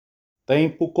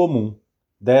Tempo comum,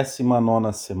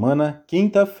 19ª semana,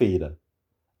 quinta-feira.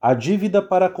 A dívida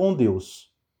para com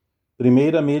Deus.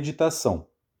 Primeira meditação.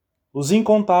 Os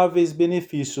incontáveis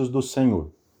benefícios do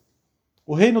Senhor.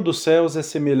 O reino dos céus é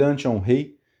semelhante a um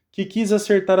rei que quis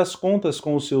acertar as contas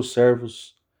com os seus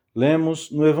servos. Lemos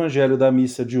no Evangelho da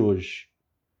missa de hoje.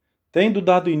 Tendo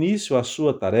dado início à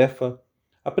sua tarefa,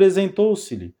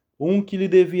 apresentou-se-lhe um que lhe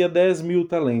devia 10.000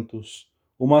 talentos,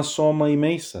 uma soma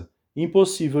imensa,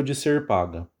 impossível de ser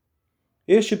paga.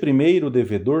 Este primeiro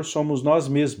devedor somos nós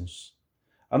mesmos.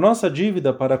 A nossa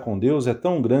dívida para com Deus é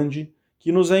tão grande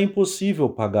que nos é impossível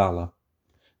pagá-la.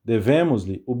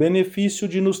 Devemos-lhe o benefício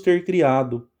de nos ter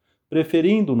criado,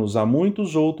 preferindo-nos a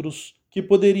muitos outros que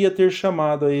poderia ter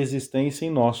chamado à existência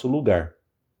em nosso lugar.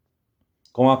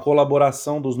 Com a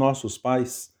colaboração dos nossos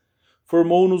pais,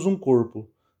 formou-nos um corpo,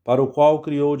 para o qual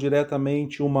criou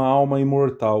diretamente uma alma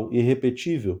imortal e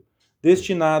irrepetível,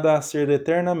 destinada a ser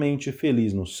eternamente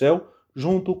feliz no céu,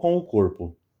 junto com o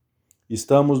corpo.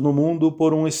 Estamos no mundo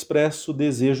por um expresso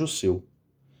desejo seu.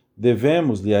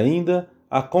 Devemos-lhe ainda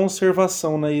a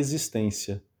conservação na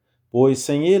existência, pois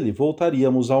sem ele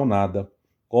voltaríamos ao nada,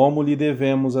 como lhe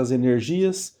devemos as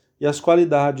energias e as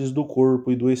qualidades do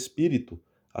corpo e do espírito,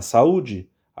 a saúde,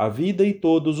 a vida e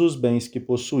todos os bens que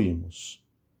possuímos.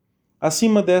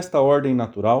 Acima desta ordem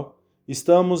natural,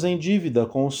 estamos em dívida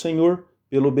com o Senhor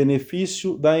pelo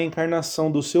benefício da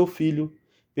encarnação do seu Filho,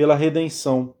 pela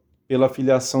redenção, pela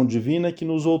filiação divina que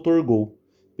nos outorgou,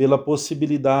 pela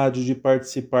possibilidade de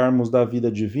participarmos da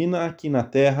vida divina aqui na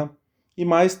terra e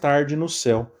mais tarde no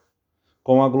céu,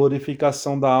 com a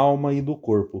glorificação da alma e do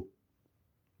corpo.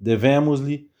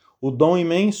 Devemos-lhe o dom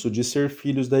imenso de ser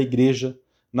filhos da Igreja,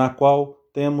 na qual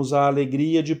temos a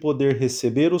alegria de poder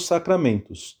receber os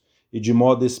sacramentos e, de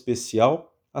modo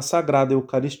especial, a Sagrada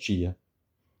Eucaristia.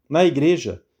 Na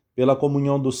Igreja, pela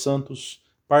comunhão dos santos,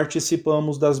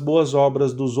 participamos das boas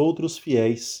obras dos outros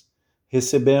fiéis,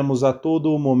 recebemos a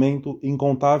todo o momento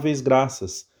incontáveis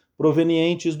graças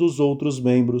provenientes dos outros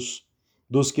membros,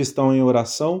 dos que estão em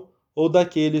oração ou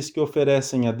daqueles que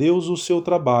oferecem a Deus o seu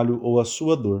trabalho ou a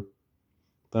sua dor.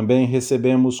 Também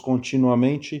recebemos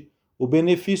continuamente o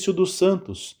benefício dos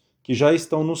santos, que já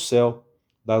estão no céu,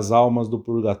 das almas do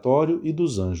purgatório e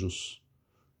dos anjos.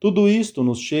 Tudo isto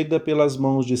nos chega pelas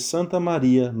mãos de Santa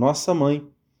Maria, nossa Mãe,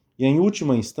 e, em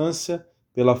última instância,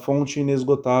 pela fonte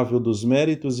inesgotável dos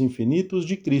méritos infinitos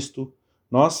de Cristo,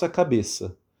 nossa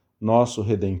cabeça, nosso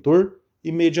Redentor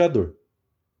e Mediador.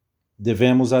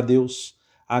 Devemos a Deus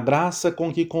a graça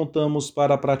com que contamos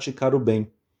para praticar o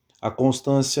bem, a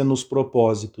constância nos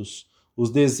propósitos, os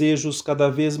desejos cada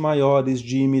vez maiores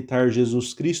de imitar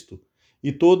Jesus Cristo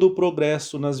e todo o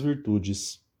progresso nas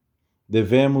virtudes.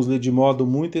 Devemos-lhe de modo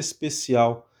muito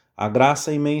especial a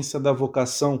graça imensa da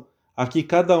vocação a que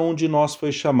cada um de nós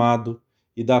foi chamado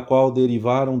e da qual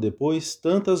derivaram depois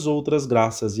tantas outras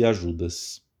graças e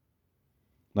ajudas.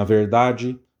 Na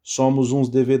verdade, somos uns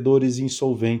devedores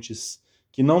insolventes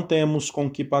que não temos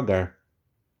com que pagar.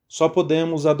 Só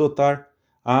podemos adotar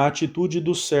a atitude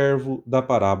do servo da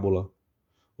parábola.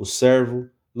 O servo,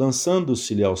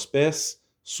 lançando-se-lhe aos pés,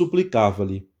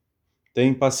 suplicava-lhe: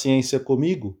 tem paciência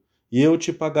comigo, e eu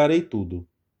te pagarei tudo.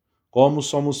 Como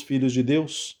somos filhos de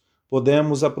Deus,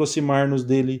 podemos aproximar-nos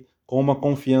dele com uma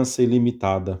confiança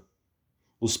ilimitada.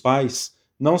 Os pais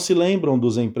não se lembram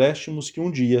dos empréstimos que um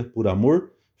dia, por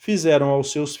amor, fizeram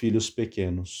aos seus filhos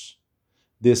pequenos.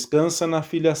 Descansa na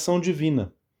filiação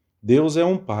divina. Deus é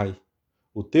um Pai,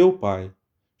 o teu Pai,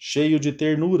 cheio de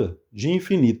ternura, de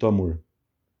infinito amor.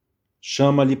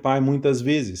 Chama-lhe Pai muitas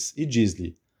vezes e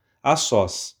diz-lhe, a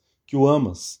sós, que o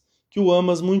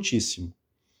amas muitíssimo,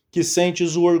 que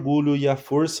sentes o orgulho e a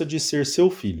força de ser seu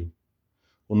filho.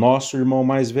 O nosso irmão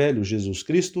mais velho, Jesus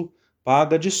Cristo,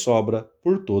 paga de sobra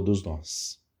por todos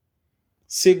nós.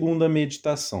 Segunda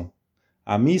meditação.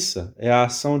 A missa é a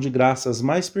ação de graças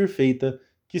mais perfeita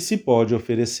que se pode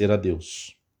oferecer a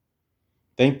Deus.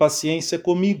 Tem paciência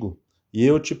comigo, e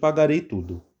eu te pagarei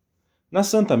tudo. Na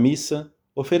Santa Missa,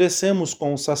 oferecemos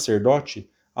com o sacerdote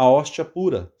a hóstia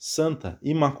pura, santa,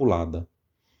 imaculada,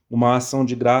 uma ação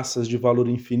de graças de valor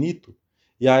infinito,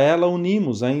 e a ela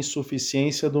unimos a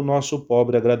insuficiência do nosso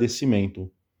pobre agradecimento.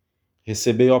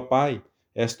 Recebei, ó Pai,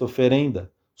 esta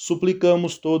oferenda,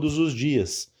 suplicamos todos os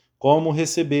dias, como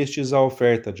recebestes a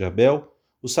oferta de Abel,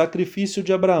 o sacrifício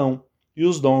de Abraão e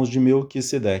os dons de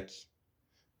Melquisedeque.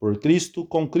 Por Cristo,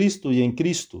 com Cristo e em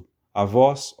Cristo, a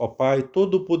vós, ó Pai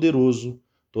Todo-Poderoso,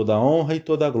 toda honra e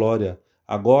toda glória,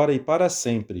 agora e para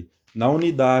sempre, na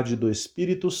unidade do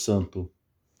Espírito Santo.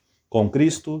 Com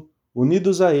Cristo,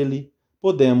 unidos a Ele,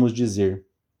 podemos dizer: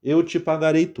 eu te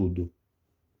pagarei tudo.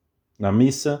 Na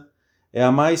missa, é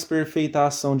a mais perfeita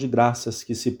ação de graças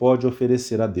que se pode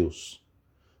oferecer a Deus.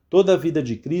 Toda a vida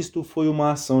de Cristo foi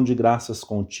uma ação de graças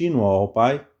contínua ao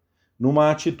Pai,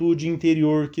 numa atitude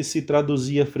interior que se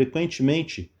traduzia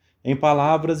frequentemente em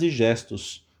palavras e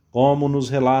gestos, como nos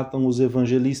relatam os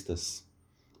evangelistas.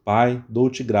 Pai,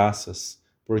 dou-te graças,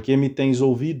 porque me tens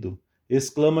ouvido,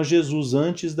 exclama Jesus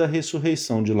antes da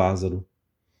ressurreição de Lázaro.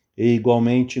 E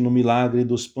igualmente no milagre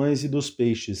dos pães e dos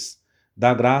peixes,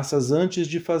 dá graças antes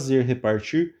de fazer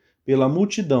repartir pela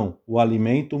multidão o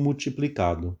alimento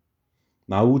multiplicado.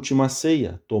 Na última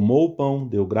ceia, tomou o pão,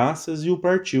 deu graças e o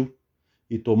partiu,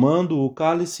 e tomando o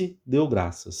cálice, deu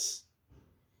graças.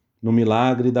 No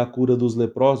milagre da cura dos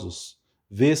leprosos,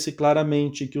 vê-se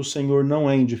claramente que o Senhor não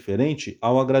é indiferente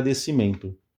ao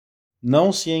agradecimento.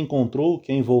 Não se encontrou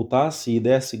quem voltasse e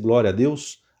desse glória a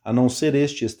Deus, a não ser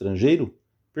este estrangeiro?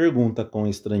 Pergunta com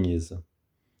estranheza.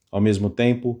 Ao mesmo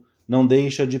tempo, não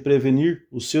deixa de prevenir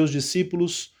os seus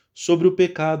discípulos sobre o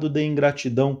pecado de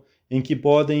ingratidão em que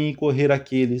podem incorrer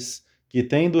aqueles que,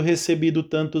 tendo recebido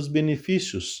tantos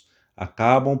benefícios,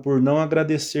 acabam por não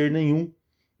agradecer nenhum,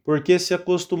 porque se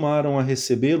acostumaram a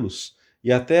recebê-los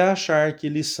e até a achar que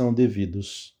lhes são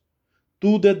devidos.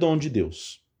 Tudo é dom de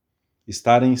Deus.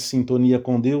 Estar em sintonia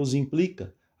com Deus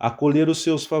implica acolher os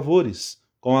seus favores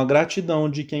com a gratidão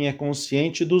de quem é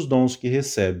consciente dos dons que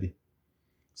recebe.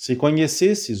 Se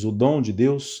conhecesses o dom de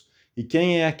Deus, e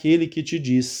quem é aquele que te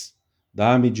diz,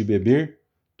 dá-me de beber,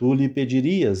 tu lhe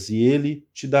pedirias e ele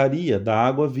te daria da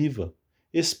água viva,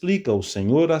 explica o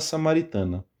Senhor à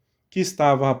samaritana, que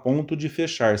estava a ponto de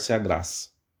fechar-se à graça.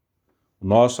 O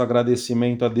nosso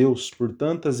agradecimento a Deus por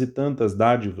tantas e tantas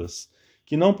dádivas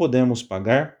que não podemos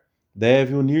pagar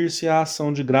deve unir-se à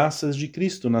ação de graças de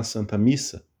Cristo na Santa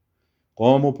Missa.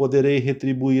 Como poderei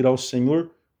retribuir ao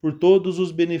Senhor por todos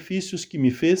os benefícios que me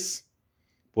fez?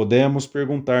 Podemos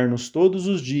perguntar-nos todos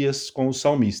os dias com o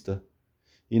salmista,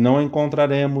 e não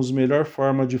encontraremos melhor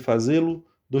forma de fazê-lo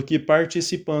do que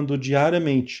participando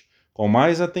diariamente, com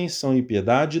mais atenção e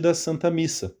piedade, da Santa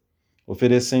Missa,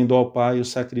 oferecendo ao Pai o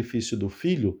sacrifício do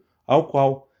Filho, ao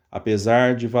qual,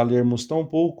 apesar de valermos tão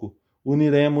pouco,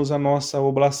 uniremos a nossa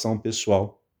oblação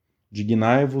pessoal.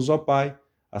 Dignai-vos, ó Pai,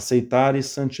 aceitar e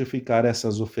santificar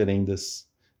essas oferendas.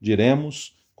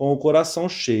 Diremos, com o coração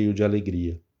cheio de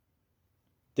alegria.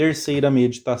 Terceira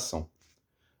meditação.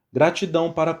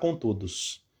 Gratidão para com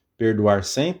todos. Perdoar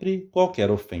sempre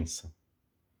qualquer ofensa.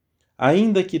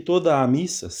 Ainda que toda a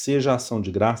missa seja ação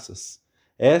de graças,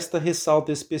 esta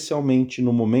ressalta especialmente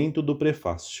no momento do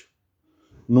prefácio.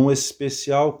 Num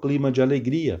especial clima de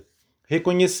alegria,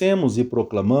 reconhecemos e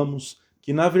proclamamos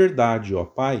que, na verdade, ó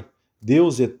Pai,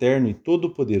 Deus eterno e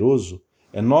todo-poderoso,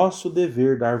 é nosso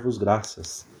dever dar-vos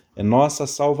graças, é nossa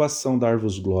salvação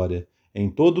dar-vos glória, em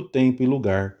todo tempo e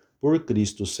lugar, por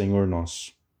Cristo Senhor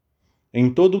nosso. Em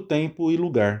todo tempo e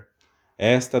lugar,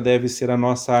 esta deve ser a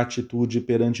nossa atitude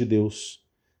perante Deus.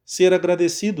 Ser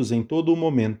agradecidos em todo o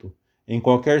momento, em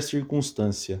qualquer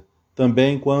circunstância,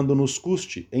 também quando nos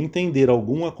custe entender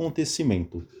algum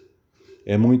acontecimento.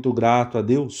 É muito grato a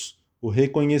Deus o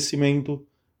reconhecimento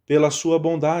pela sua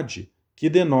bondade, que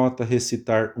denota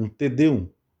recitar um Te Deum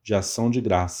de ação de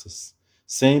graças,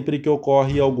 sempre que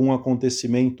ocorre algum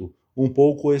acontecimento um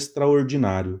pouco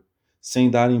extraordinário, sem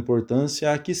dar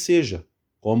importância a que seja,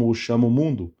 como o chama o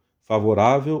mundo,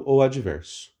 favorável ou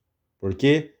adverso.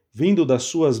 Porque, vindo das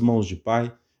suas mãos de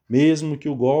Pai, mesmo que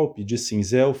o golpe de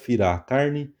cinzel fira a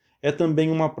carne, é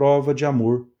também uma prova de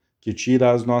amor, que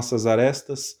tira as nossas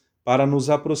arestas para nos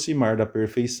aproximar da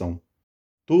perfeição.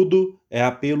 Tudo é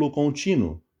apelo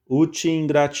contínuo, ut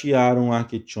ingratiarum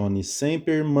actione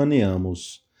semper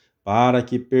maneamus, para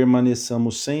que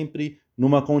permaneçamos sempre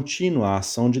numa contínua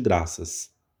ação de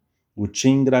graças. Ut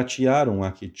ingratiarum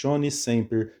actione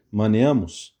semper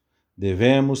maneamus.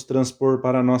 Devemos transpor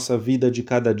para a nossa vida de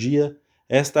cada dia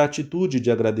esta atitude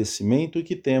de agradecimento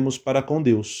que temos para com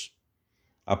Deus.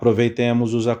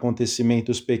 Aproveitemos os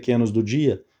acontecimentos pequenos do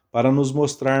dia para nos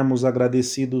mostrarmos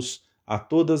agradecidos a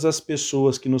todas as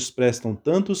pessoas que nos prestam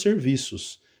tantos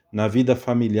serviços na vida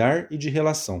familiar e de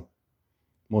relação.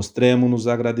 Mostremo-nos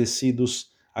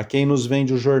agradecidos a quem nos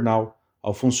vende o jornal,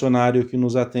 ao funcionário que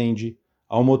nos atende,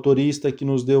 ao motorista que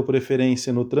nos deu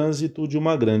preferência no trânsito de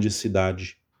uma grande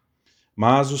cidade.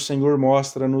 Mas o Senhor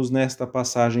mostra-nos nesta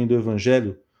passagem do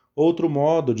Evangelho outro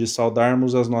modo de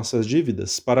saldarmos as nossas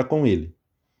dívidas para com Ele.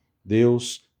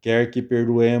 Deus quer que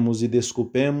perdoemos e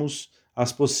desculpemos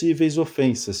as possíveis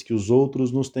ofensas que os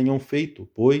outros nos tenham feito,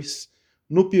 pois,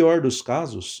 no pior dos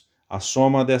casos, a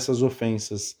soma dessas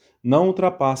ofensas não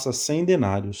ultrapassa 100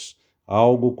 denários,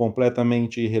 algo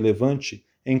completamente irrelevante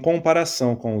em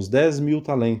comparação com os 10.000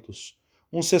 talentos,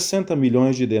 uns 60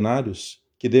 milhões de denários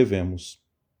que devemos.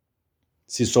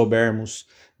 Se soubermos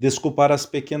desculpar as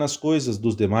pequenas coisas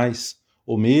dos demais,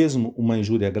 ou mesmo uma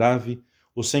injúria grave,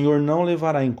 o Senhor não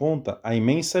levará em conta a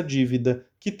imensa dívida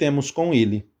que temos com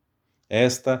Ele.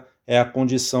 Esta é a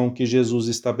condição que Jesus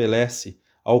estabelece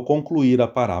ao concluir a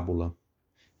parábola.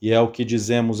 E é o que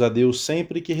dizemos a Deus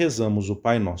sempre que rezamos o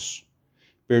Pai Nosso.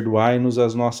 Perdoai-nos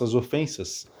as nossas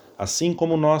ofensas, assim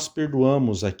como nós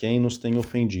perdoamos a quem nos tem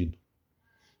ofendido.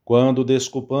 Quando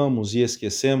desculpamos e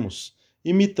esquecemos,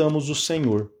 imitamos o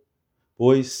Senhor,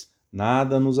 pois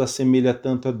nada nos assemelha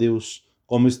tanto a Deus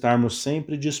como estarmos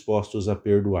sempre dispostos a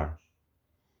perdoar.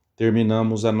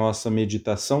 Terminamos a nossa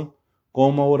meditação com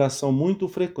uma oração muito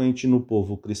frequente no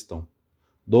povo cristão.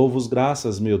 Dou-vos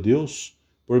graças, meu Deus,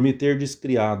 por me terdes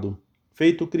criado,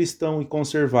 feito cristão e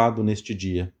conservado neste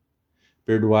dia.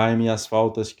 Perdoai-me as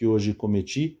faltas que hoje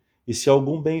cometi, e se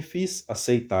algum bem fiz,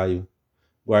 aceitai-o.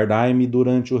 Guardai-me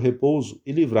durante o repouso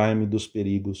e livrai-me dos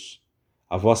perigos.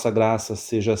 A vossa graça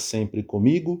seja sempre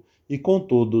comigo e com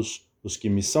todos os que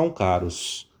me são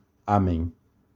caros. Amém.